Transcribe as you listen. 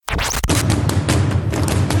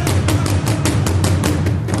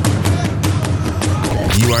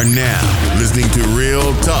are now listening to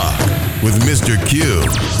Real Talk with Mr. Q,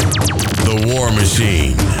 the War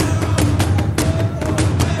Machine.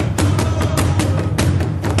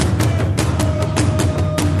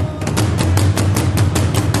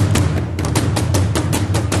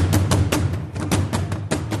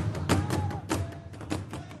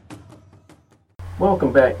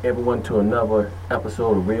 Welcome back, everyone, to another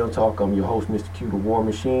episode of Real Talk. I'm your host, Mr. Q, the War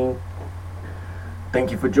Machine. Thank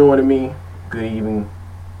you for joining me. Good evening,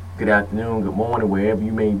 good afternoon, good morning, wherever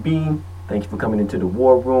you may be. Thank you for coming into the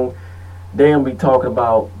War Room. Today I'll be talking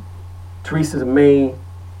about Theresa May,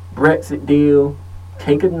 Brexit deal,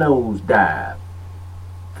 take a nosedive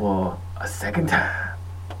for a second time.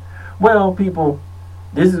 Well, people,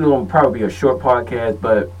 this is going to probably be a short podcast,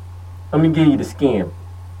 but let me give you the skim.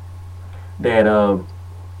 That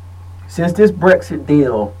since this Brexit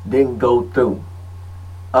deal didn't go through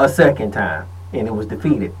a second time and it was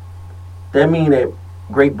defeated, that means that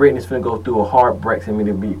Great Britain is going to go through a hard Brexit. I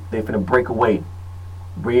mean, they're going to break away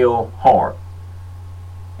real hard.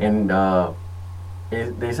 And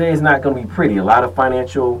they say it's not going to be pretty. A lot of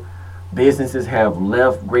financial businesses have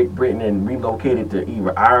left Great Britain and relocated to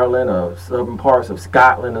either Ireland or southern parts of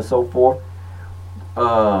Scotland or so forth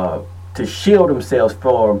to shield themselves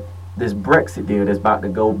from this Brexit deal that's about to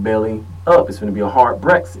go belly up. It's going to be a hard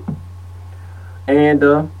Brexit.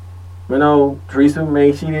 And, Theresa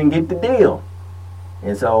May, she didn't get the deal.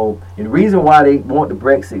 And so, the reason why they want the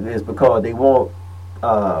Brexit is because they want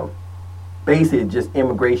basically just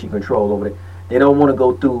immigration control over it. They don't want to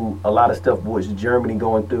go through a lot of stuff which Germany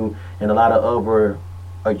going through and a lot of other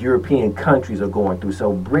European countries are going through.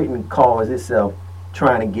 So Britain calls itself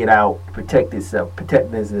trying to get out, protect itself.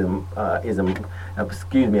 Protectionism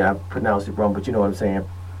excuse me, I pronounced it wrong, but you know what I'm saying.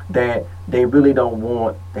 That they really don't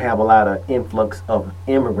want to have a lot of influx of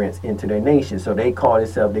immigrants into their nation. So they call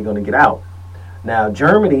themselves they're going to get out. Now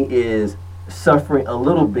Germany is suffering a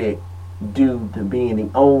little bit due to being the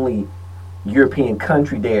only European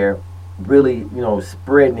country there really,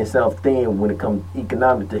 spreading itself thin when it comes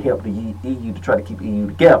economic to help the EU to try to keep the EU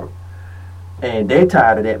together. And they're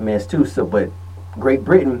tired of that mess too. So, but Great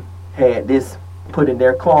Britain had this put in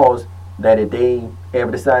their clause that if they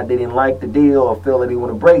ever decide they didn't like the deal or feel that they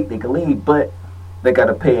want to break, they can leave, but they got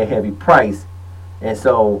to pay a heavy price. And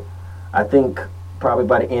so I think probably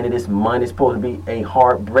by the end of this month it's supposed to be a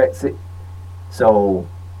hard Brexit. So,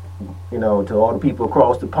 to all the people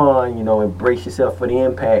across the pond, embrace yourself for the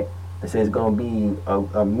impact. It says it's going to be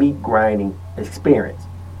a meat grinding experience.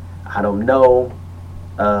 I don't know.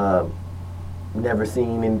 Never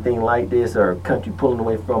seen anything like this, or a country pulling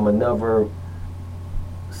away from another,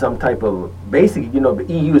 some type of, basically, the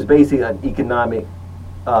EU is basically an economic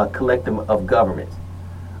collective of governments,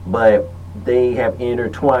 but they have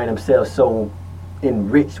intertwined themselves so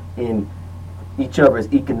enriched in each other's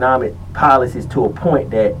economic policies to a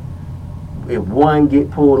point that if one get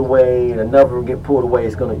pulled away and another get pulled away,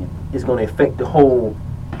 it's going to affect the whole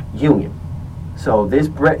union. So this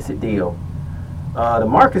Brexit deal, the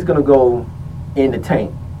market's going to go in the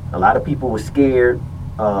tank. A lot of people were scared.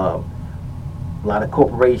 A lot of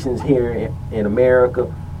corporations here in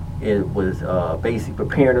America, it was basically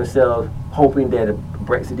preparing themselves, hoping that a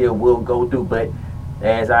Brexit deal will go through. But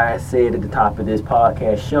as I said at the top of this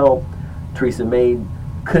podcast show, Theresa May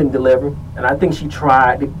couldn't deliver, and I think she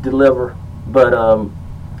tried to deliver, but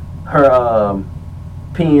her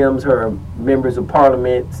PMs, her members of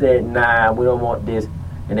parliament said, nah, we don't want this,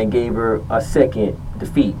 and they gave her a second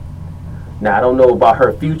defeat. Now, I don't know about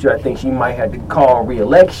her future. I think she might have to call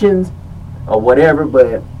re-elections or whatever,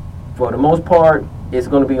 but for the most part, it's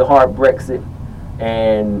going to be a hard Brexit,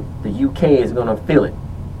 and the UK is going to feel it.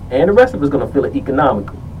 And the rest of us is going to feel it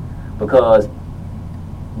economically, because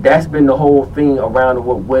that's been the whole thing around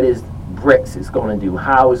what is Brexit going to do,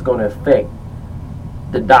 how it's going to affect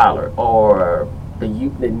the dollar or the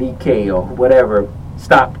Nikkei or whatever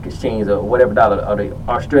stock exchange or whatever dollar, or the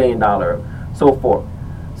Australian dollar, so forth.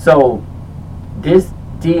 So this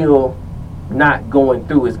deal not going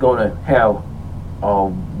through is going to have a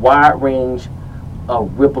wide range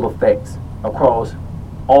of ripple effects across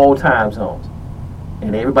all time zones,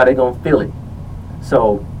 and everybody going to feel it.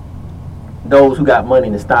 So those who got money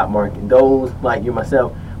in the stock market, those like you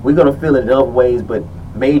myself, we're going to feel it in other ways, but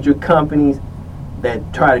major companies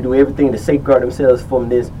that try to do everything to safeguard themselves from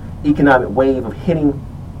this economic wave of hitting,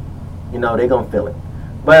 they're going to feel it.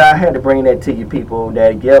 But I had to bring that to you people,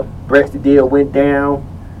 that, yep, Brexit deal went down.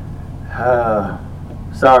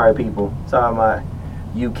 Sorry, people. Sorry, my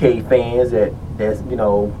UK fans that's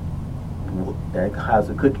that has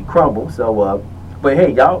a cookie crumble. So, but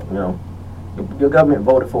hey, y'all, your government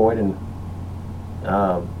voted for it, and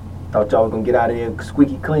Thought y'all was gonna get out of there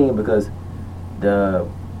squeaky clean because the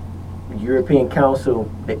European Council,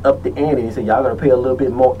 they upped the ante. They said y'all gotta pay a little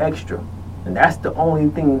bit more extra, and that's the only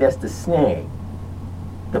thing that's the snag,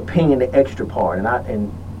 the paying the extra part.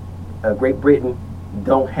 And Great Britain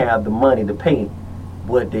don't have the money to pay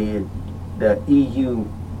what the EU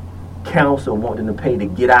Council want them to pay to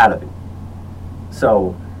get out of it.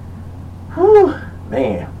 So, whew,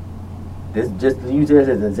 man, this just to use this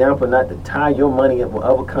as an example, not to tie your money up with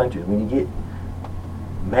other countries. When you get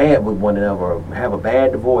mad with one another or have a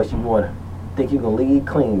bad divorce, you want to think you're going to leave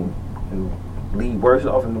clean and leave worse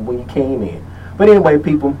off than when you came in. But anyway,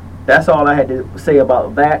 people, that's all I had to say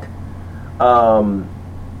about that.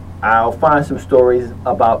 I'll find some stories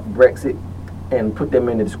about Brexit and put them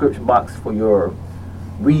in the description box for your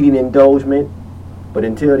reading indulgement. But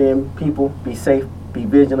until then, people, be safe, be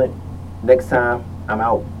vigilant. Next time, I'm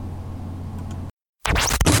out.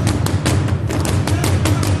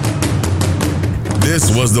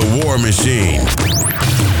 This was The War Machine.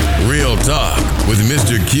 Real talk with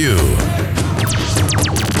Mr. Q.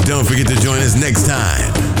 Don't forget to join us next time